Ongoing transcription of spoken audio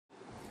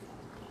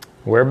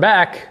We're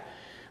back.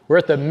 We're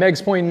at the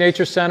Meigs Point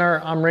Nature Center.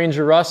 I'm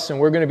Ranger Russ, and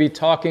we're going to be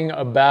talking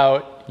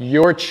about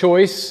your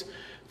choice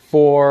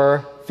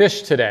for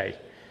fish today.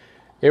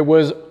 It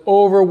was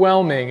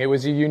overwhelming. It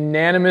was a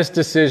unanimous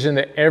decision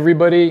that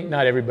everybody,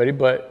 not everybody,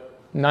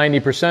 but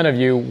 90% of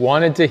you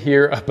wanted to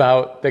hear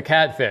about the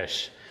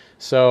catfish.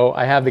 So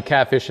I have the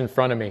catfish in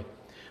front of me.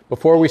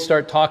 Before we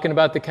start talking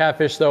about the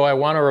catfish, though, I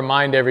want to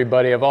remind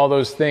everybody of all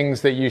those things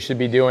that you should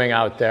be doing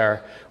out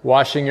there.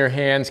 Washing your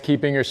hands,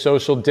 keeping your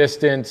social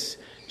distance,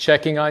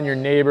 checking on your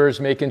neighbors,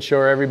 making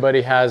sure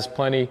everybody has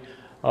plenty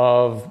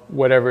of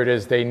whatever it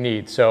is they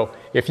need. So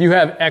if you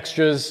have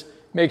extras,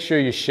 make sure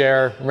you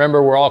share.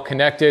 Remember, we're all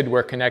connected.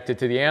 We're connected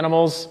to the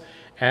animals,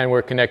 and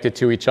we're connected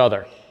to each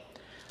other.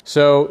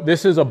 So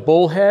this is a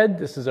bullhead.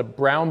 This is a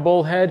brown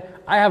bullhead.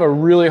 I have a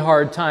really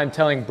hard time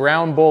telling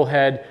brown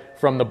bullhead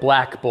from the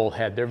black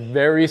bullhead. They're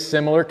very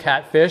similar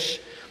catfish.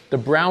 The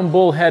brown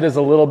bullhead is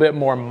a little bit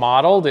more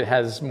mottled. It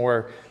has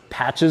more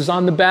patches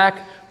on the back,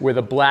 where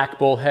the black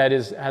bullhead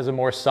has a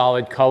more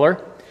solid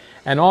color.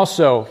 And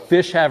also,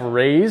 fish have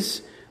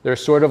rays. They're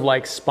sort of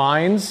like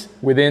spines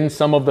within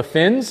some of the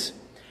fins.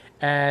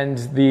 And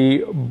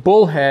the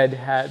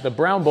bullhead, the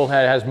brown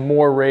bullhead has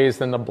more rays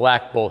than the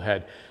black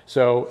bullhead.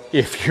 So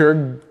if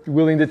you're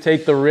willing to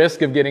take the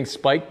risk of getting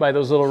spiked by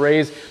those little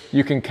rays,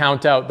 you can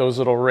count out those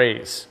little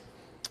rays.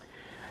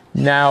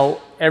 Now,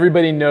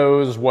 everybody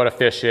knows what a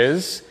fish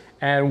is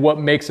and what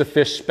makes a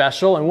fish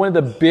special. And one of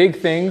the big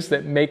things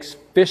that makes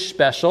fish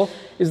special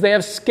is they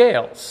have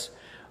scales.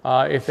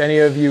 If any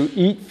of you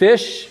eat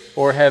fish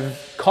or have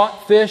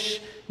caught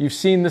fish, you've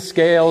seen the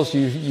scales,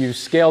 you've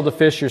scaled a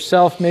fish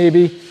yourself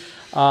maybe.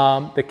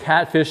 The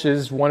catfish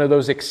is one of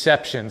those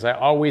exceptions. I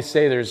always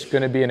say there's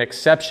going to be an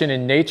exception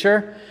in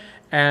nature.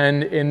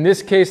 And in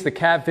this case, the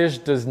catfish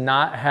does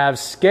not have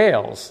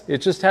scales. It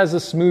just has a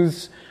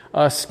smooth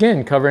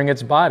skin covering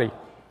its body.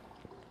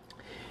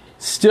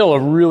 Still a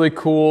really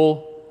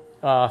cool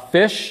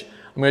fish.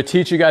 I'm going to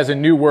teach you guys a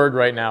new word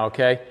right now,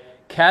 okay?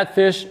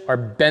 Catfish are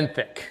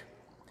benthic.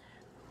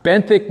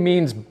 Benthic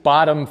means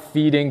bottom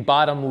feeding,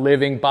 bottom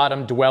living,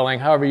 bottom dwelling,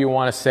 however you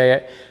want to say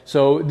it.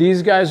 So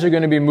these guys are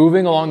going to be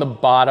moving along the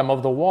bottom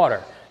of the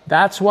water.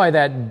 That's why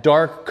that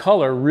dark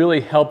color really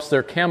helps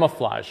their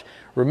camouflage.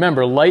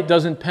 Remember, light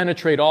doesn't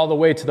penetrate all the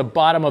way to the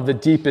bottom of the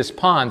deepest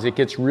ponds. It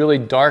gets really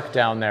dark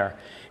down there.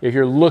 If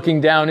you're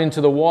looking down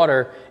into the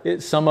water,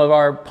 some of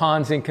our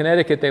ponds in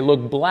Connecticut, they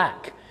look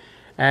black.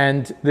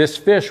 And this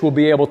fish will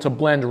be able to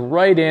blend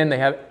right in. They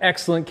have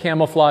excellent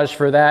camouflage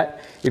for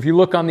that. If you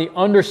look on the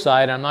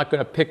underside, I'm not going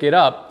to pick it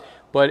up,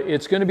 but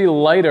it's going to be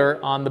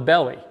lighter on the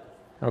belly,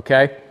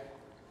 okay?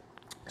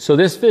 So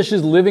this fish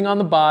is living on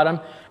the bottom,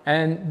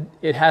 and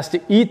it has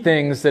to eat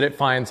things that it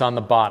finds on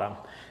the bottom.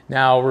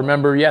 Now,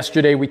 remember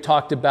yesterday we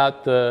talked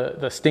about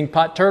the stink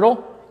pot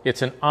turtle?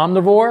 It's an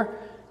omnivore.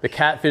 The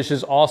catfish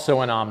is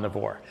also an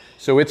omnivore.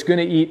 So it's going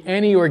to eat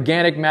any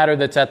organic matter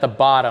that's at the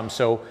bottom.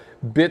 So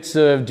bits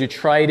of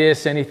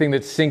detritus, anything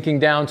that's sinking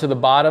down to the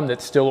bottom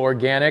that's still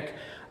organic.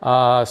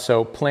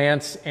 So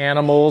plants,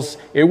 animals.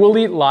 It will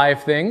eat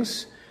live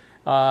things.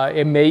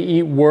 It may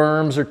eat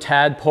worms or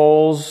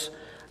tadpoles,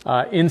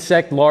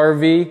 insect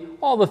larvae,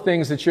 all the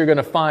things that you're going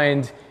to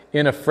find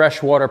in a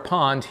freshwater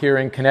pond here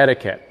in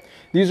Connecticut.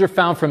 These are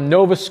found from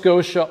Nova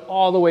Scotia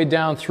all the way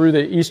down through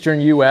the eastern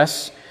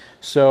U.S.,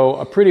 so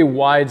a pretty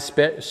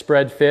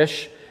widespread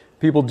fish.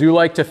 People do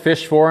like to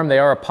fish for them. They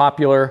are a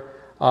popular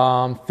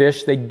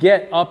fish. They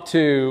get up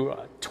to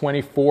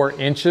 24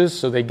 inches,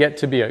 so they get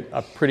to be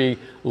a pretty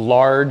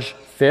large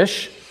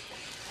fish.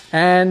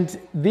 And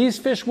these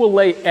fish will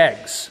lay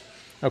eggs.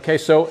 Okay,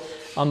 so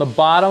on the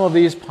bottom of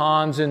these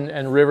ponds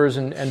and rivers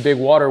and big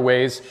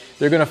waterways,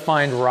 they're going to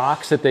find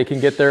rocks that they can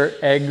get their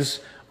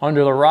eggs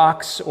under the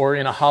rocks or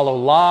in a hollow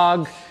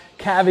log.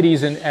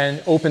 Cavities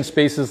and open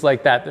spaces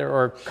like that,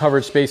 or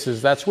covered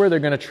spaces, that's where they're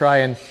going to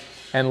try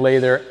and lay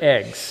their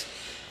eggs.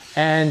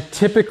 And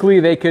typically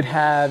they could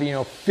have,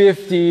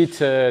 50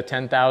 to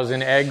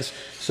 10,000 eggs,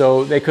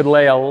 so they could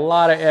lay a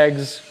lot of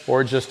eggs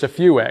or just a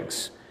few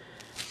eggs.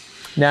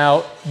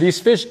 Now, these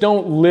fish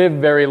don't live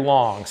very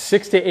long.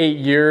 6 to 8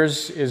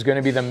 years is going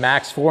to be the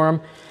max for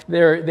them.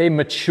 They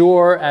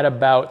mature at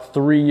about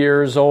 3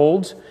 years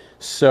old,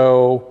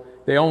 so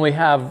they only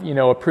have,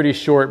 a pretty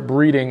short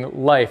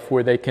breeding life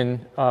where they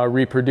can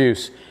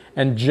reproduce.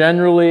 And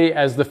generally,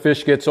 as the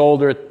fish gets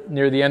older,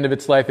 near the end of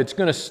its life, it's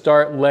going to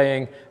start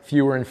laying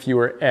fewer and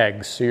fewer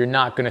eggs. So you're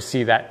not going to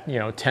see that,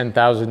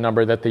 10,000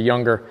 number that the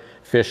younger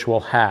fish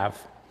will have.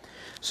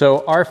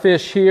 So our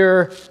fish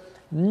here,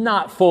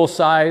 not full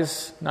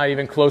size, not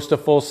even close to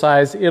full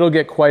size. It'll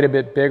get quite a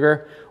bit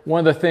bigger.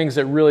 One of the things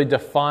that really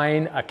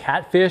define a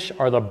catfish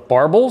are the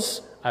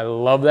barbels. I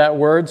love that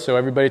word, so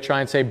everybody try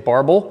and say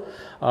barbel.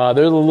 They're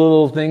the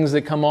little things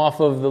that come off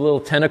of the little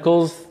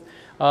tentacles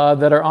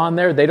that are on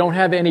there. They don't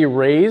have any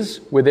rays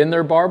within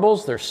their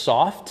barbels. They're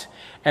soft,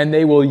 and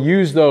they will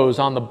use those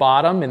on the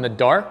bottom in the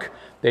dark.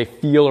 They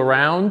feel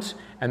around,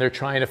 and they're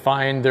trying to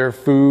find their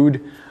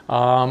food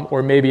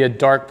or maybe a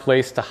dark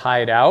place to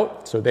hide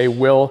out. So they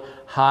will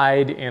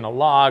hide in a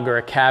log or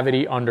a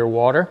cavity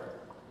underwater.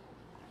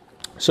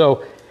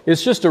 So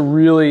it's just a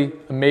really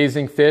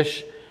amazing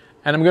fish.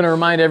 And I'm going to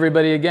remind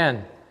everybody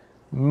again,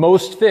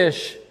 most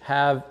fish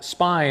have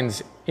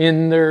spines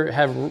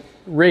have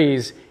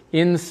rays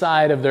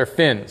inside of their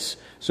fins.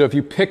 So if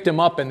you picked them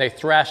up and they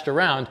thrashed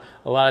around,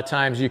 a lot of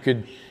times you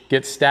could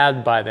get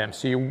stabbed by them.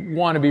 So you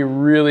want to be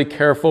really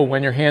careful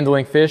when you're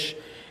handling fish.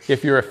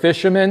 If you're a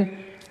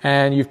fisherman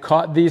and you've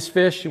caught these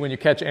fish, when you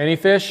catch any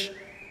fish,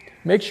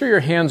 make sure your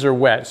hands are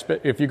wet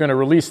if you're going to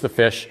release the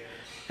fish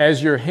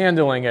as you're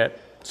handling it,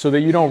 so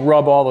that you don't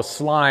rub all the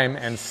slime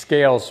and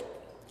scales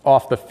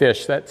off the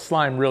fish. That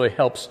slime really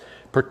helps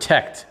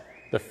protect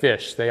the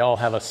fish. They all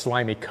have a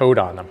slimy coat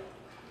on them.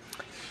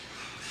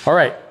 All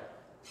right,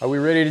 are we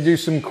ready to do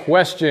some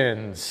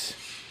questions?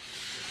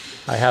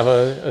 I have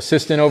an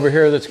assistant over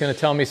here that's going to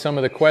tell me some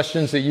of the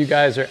questions that you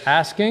guys are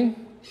asking.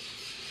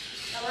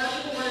 A lot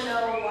of people want to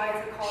know why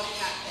it's called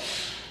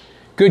catfish.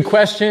 Good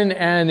question,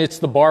 and it's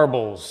the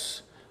barbels.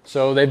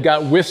 So they've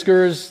got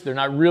whiskers. They're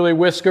not really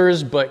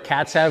whiskers, but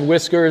cats have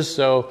whiskers,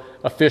 so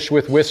a fish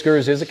with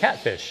whiskers is a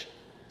catfish.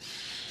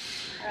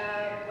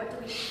 What do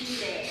we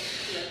feed it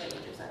here at the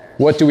Nature Center?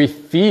 What do we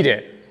feed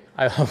it?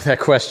 I love that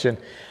question.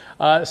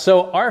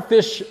 So our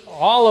fish,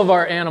 all of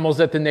our animals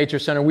at the Nature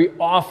Center, we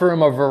offer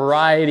them a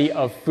variety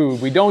of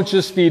food. We don't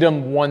just feed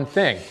them one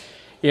thing.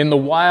 In the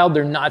wild,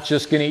 they're not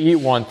just going to eat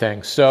one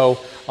thing. So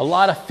a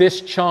lot of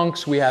fish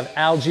chunks. We have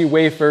algae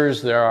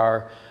wafers. There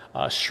are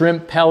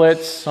shrimp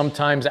pellets,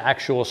 sometimes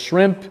actual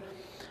shrimp.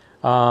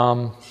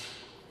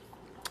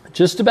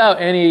 Just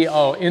about any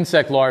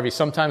insect larvae.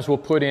 Sometimes we'll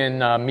put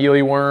in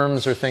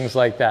mealyworms or things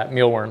like that,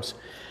 mealworms.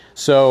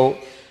 So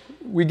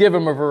we give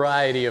them a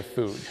variety of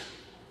food.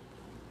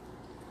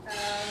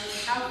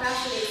 How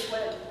fast do they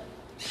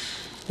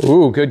swim?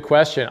 Ooh, good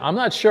question. I'm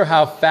not sure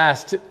how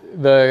fast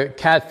the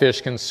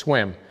catfish can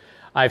swim.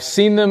 I've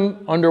seen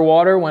them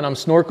underwater when I'm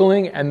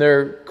snorkeling, and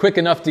they're quick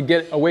enough to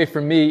get away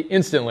from me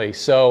instantly,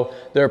 so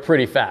they're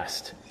pretty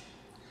fast.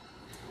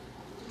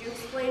 Can you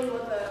explain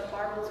what the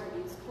barbels are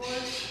used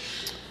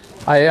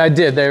for? I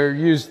did.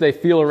 They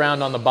feel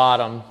around on the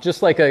bottom,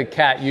 just like a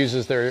cat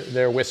uses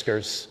their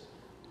whiskers.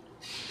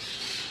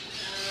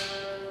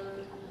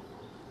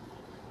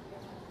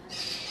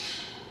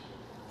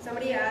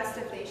 Somebody asked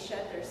if they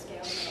shed their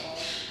scales at all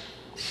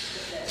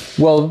with this.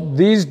 Well,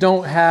 these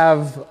don't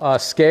have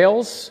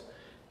scales.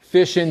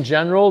 Fish in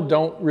general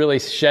don't really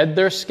shed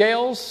their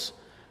scales.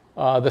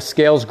 The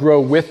scales grow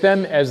with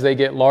them as they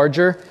get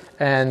larger,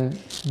 and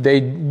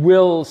they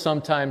will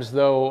sometimes,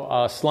 though,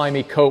 a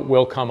slimy coat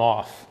will come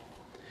off.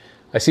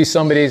 I see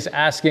somebody's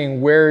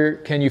asking, where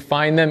can you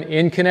find them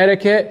in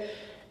Connecticut?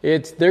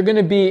 They're going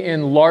to be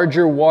in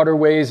larger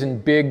waterways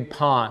and big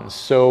ponds.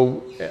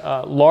 So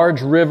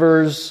large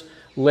rivers,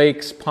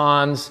 lakes,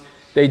 ponds.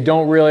 They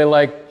don't really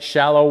like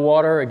shallow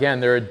water. Again,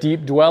 they're a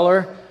deep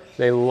dweller.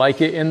 They like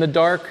it in the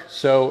dark.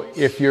 So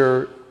if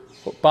your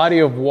body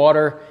of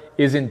water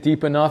isn't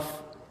deep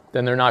enough,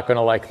 then they're not going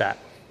to like that.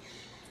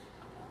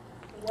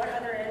 What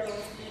other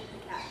animals eat the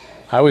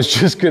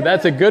catfish?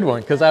 That's a good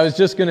one, because I was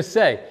just going to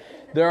say,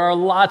 there are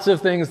lots of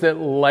things that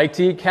like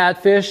to eat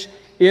catfish.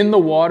 In the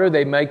water,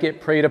 they might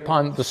get preyed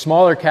upon. The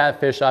smaller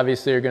catfish,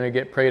 obviously, are going to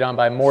get preyed on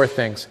by more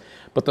things.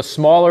 But the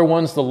smaller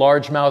ones, the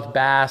largemouth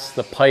bass,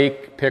 the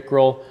pike,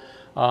 pickerel,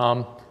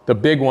 the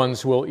big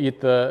ones will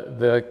eat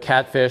the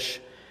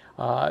catfish.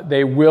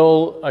 They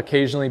will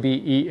occasionally be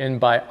eaten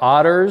by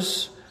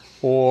otters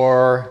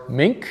or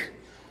mink.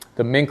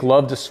 The mink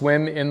love to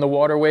swim in the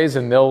waterways,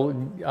 and they'll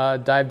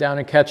dive down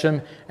and catch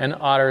them, and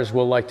otters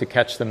will like to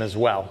catch them as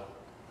well.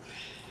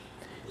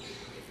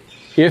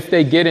 If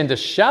they get into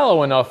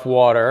shallow enough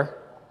water,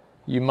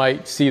 you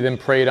might see them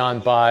preyed on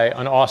by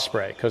an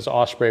osprey, because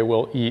osprey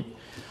will eat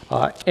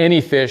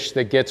any fish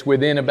that gets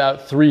within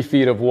about 3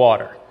 feet of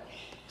water.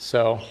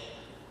 So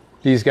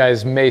these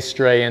guys may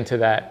stray into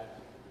that.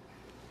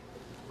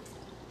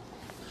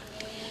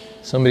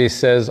 Somebody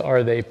says,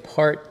 are they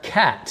part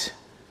cat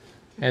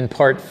and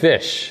part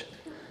fish?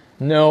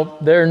 No,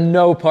 they're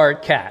no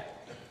part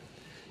cat,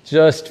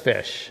 just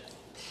fish.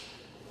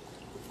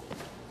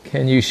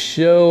 Can you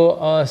show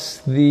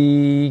us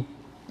the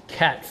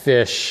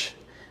catfish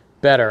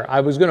better?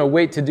 I was going to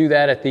wait to do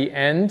that at the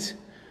end.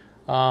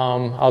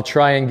 I'll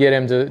try and get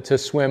him to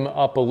swim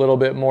up a little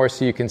bit more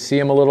so you can see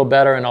him a little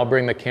better, and I'll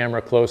bring the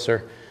camera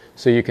closer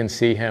so you can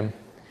see him.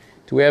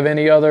 Do we have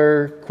any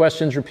other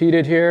questions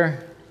repeated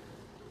here?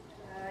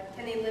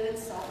 Can they live in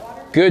salt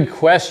water? Good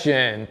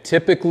question.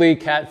 Typically,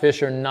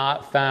 catfish are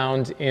not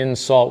found in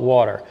salt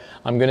water.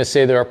 I'm going to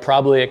say there are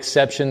probably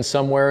exceptions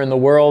somewhere in the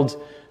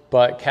world,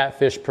 but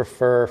catfish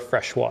prefer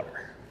fresh water.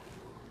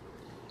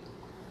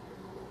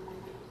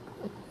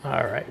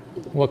 All right,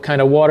 what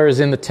kind of water is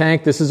in the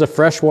tank? This is a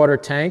freshwater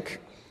tank,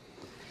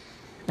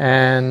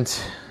 and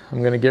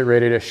I'm going to get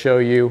ready to show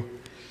you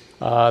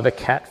the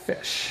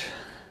catfish.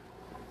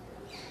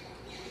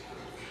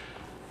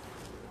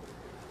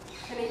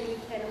 Can they eat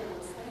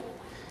cannibals?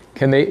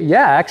 Can they?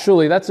 Yeah,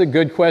 actually, that's a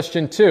good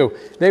question too.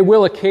 They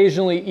will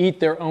occasionally eat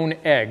their own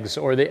eggs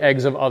or the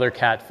eggs of other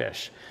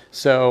catfish.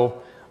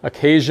 So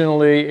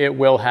occasionally it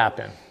will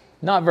happen.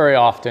 Not very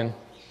often.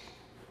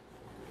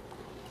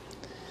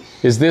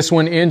 Is this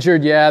one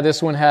injured? Yeah,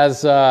 this one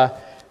has,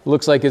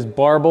 looks like his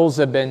barbels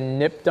have been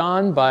nipped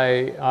on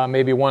by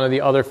maybe one of the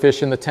other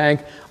fish in the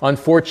tank.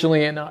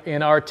 Unfortunately,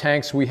 in our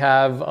tanks, we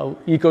have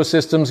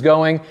ecosystems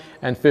going,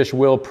 and fish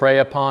will prey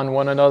upon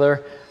one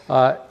another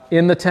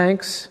in the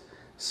tanks.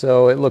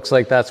 So it looks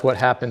like that's what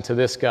happened to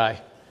this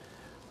guy.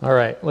 All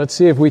right, let's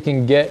see if we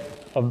can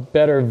get a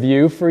better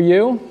view for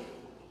you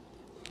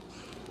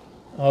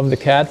of the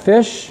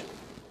catfish.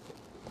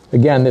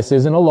 Again, this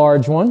isn't a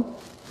large one.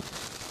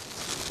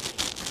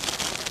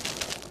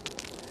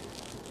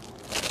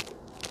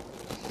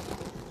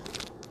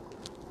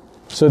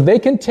 So they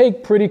can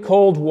take pretty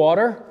cold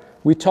water.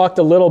 We talked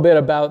a little bit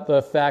about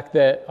the fact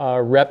that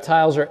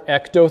reptiles are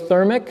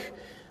ectothermic.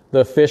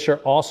 The fish are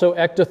also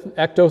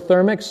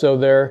ectothermic, so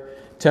their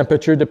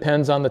temperature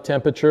depends on the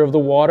temperature of the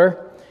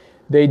water.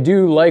 They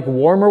do like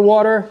warmer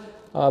water,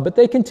 but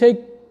they can take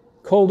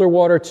colder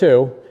water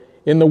too.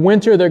 In the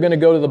winter, they're going to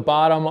go to the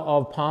bottom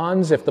of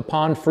ponds. If the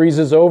pond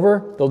freezes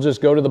over, they'll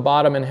just go to the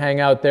bottom and hang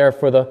out there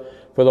for the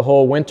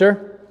whole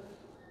winter.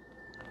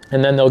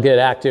 And then they'll get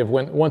active.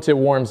 Once it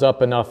warms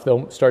up enough,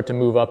 they'll start to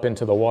move up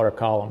into the water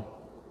column.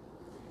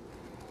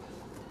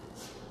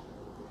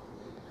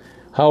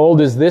 How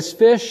old is this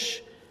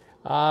fish?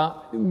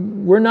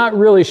 We're not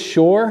really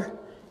sure.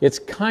 It's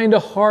kind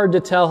of hard to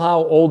tell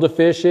how old a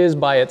fish is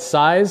by its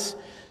size.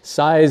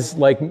 Size,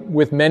 like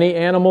with many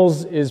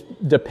animals, is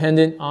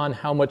dependent on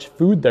how much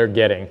food they're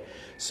getting.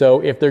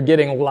 So if they're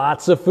getting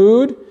lots of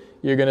food,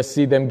 you're going to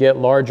see them get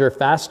larger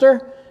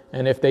faster.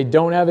 And if they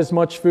don't have as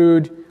much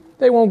food,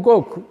 they won't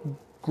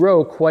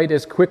grow quite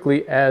as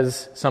quickly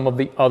as some of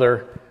the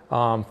other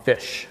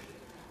fish.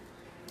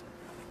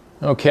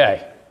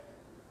 Okay.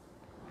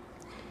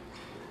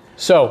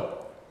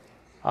 So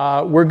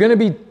we're going to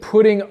be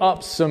putting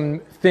up some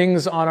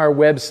things on our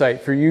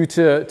website for you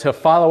to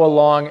follow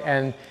along,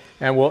 and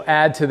we'll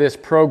add to this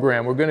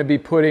program. We're going to be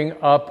putting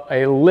up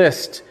a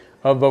list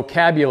of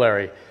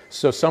vocabulary.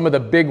 So some of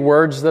the big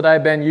words that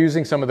I've been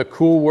using, some of the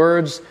cool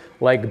words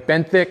like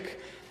benthic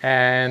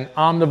and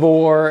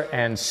omnivore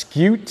and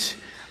scute,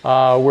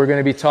 we're going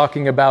to be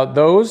talking about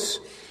those.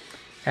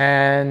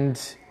 And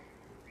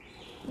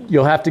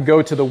you'll have to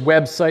go to the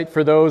website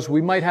for those.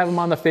 We might have them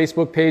on the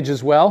Facebook page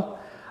as well.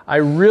 I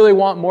really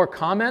want more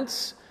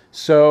comments,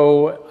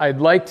 so I'd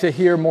like to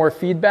hear more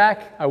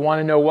feedback. I want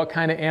to know what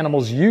kind of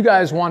animals you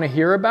guys want to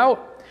hear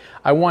about.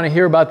 I want to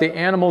hear about the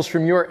animals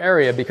from your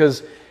area,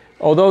 because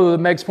although the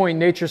Meigs Point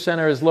Nature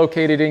Center is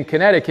located in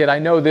Connecticut, I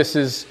know this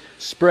is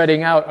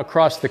spreading out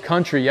across the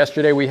country.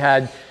 Yesterday we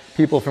had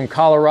people from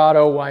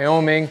Colorado,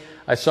 Wyoming.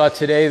 I saw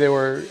today there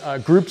were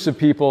groups of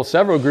people,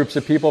 several groups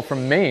of people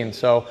from Maine.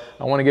 So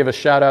I want to give a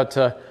shout out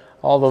to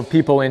all the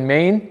people in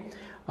Maine.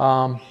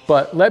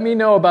 But let me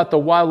know about the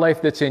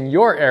wildlife that's in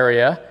your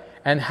area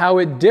and how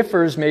it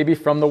differs maybe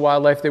from the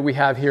wildlife that we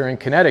have here in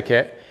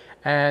Connecticut.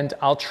 And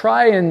I'll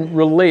try and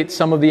relate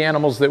some of the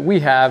animals that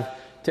we have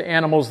to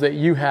animals that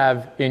you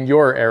have in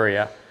your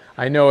area.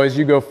 I know as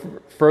you go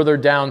further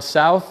down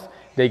south,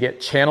 they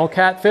get channel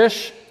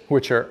catfish,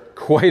 which are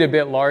quite a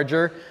bit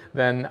larger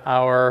than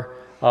our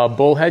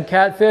bullhead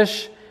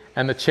catfish.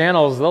 And the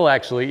channels, they'll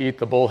actually eat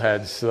the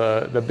bullheads.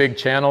 The big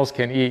channels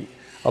can eat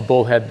a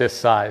bullhead this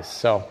size.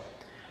 So,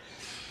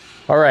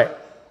 all right.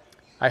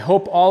 I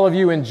hope all of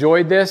you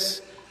enjoyed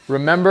this.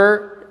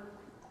 Remember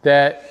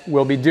that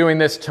we'll be doing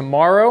this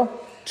tomorrow,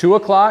 2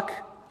 o'clock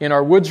in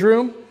our woods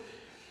room.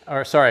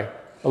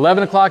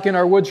 11 o'clock in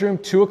our woods room,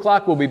 2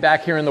 o'clock we'll be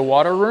back here in the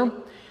water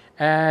room.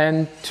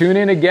 And tune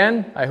in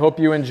again. I hope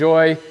you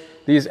enjoy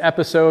these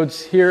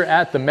episodes here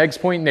at the Meigs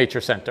Point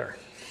Nature Center.